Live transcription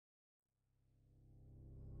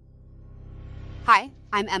Hi,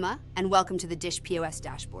 I'm Emma, and welcome to the Dish POS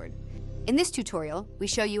dashboard. In this tutorial, we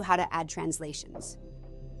show you how to add translations.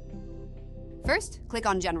 First, click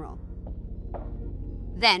on General.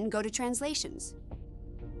 Then go to Translations.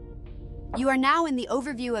 You are now in the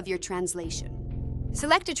overview of your translation.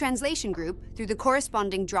 Select a translation group through the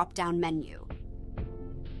corresponding drop-down menu.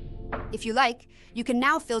 If you like, you can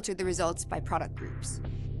now filter the results by product groups.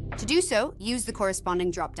 To do so, use the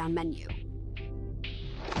corresponding drop-down menu.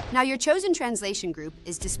 Now your chosen translation group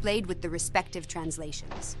is displayed with the respective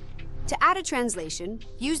translations. To add a translation,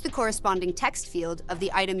 use the corresponding text field of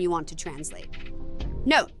the item you want to translate.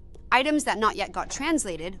 Note, items that not yet got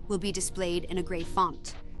translated will be displayed in a gray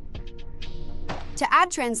font. To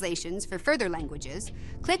add translations for further languages,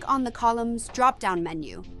 click on the column's drop-down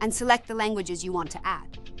menu and select the languages you want to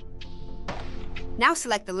add. Now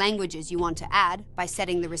select the languages you want to add by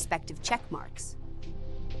setting the respective check marks.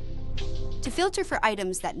 To filter for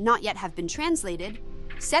items that not yet have been translated,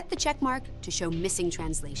 set the check mark to show missing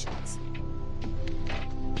translations.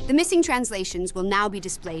 The missing translations will now be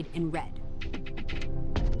displayed in red.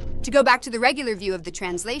 To go back to the regular view of the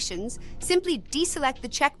translations, simply deselect the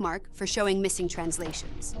check mark for showing missing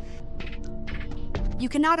translations. You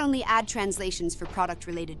can not only add translations for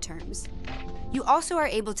product-related terms, you also are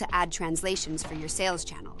able to add translations for your sales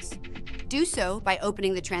channels. Do so by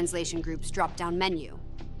opening the Translation Group's drop-down menu.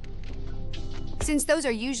 Since those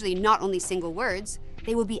are usually not only single words,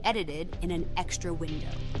 they will be edited in an extra window.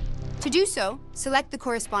 To do so, select the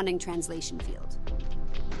corresponding translation field.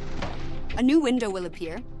 A new window will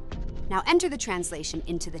appear. Now enter the translation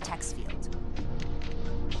into the text field.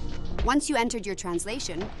 Once you entered your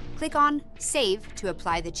translation, click on Save to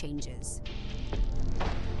apply the changes.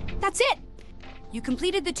 That's it! You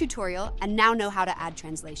completed the tutorial and now know how to add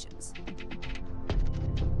translations.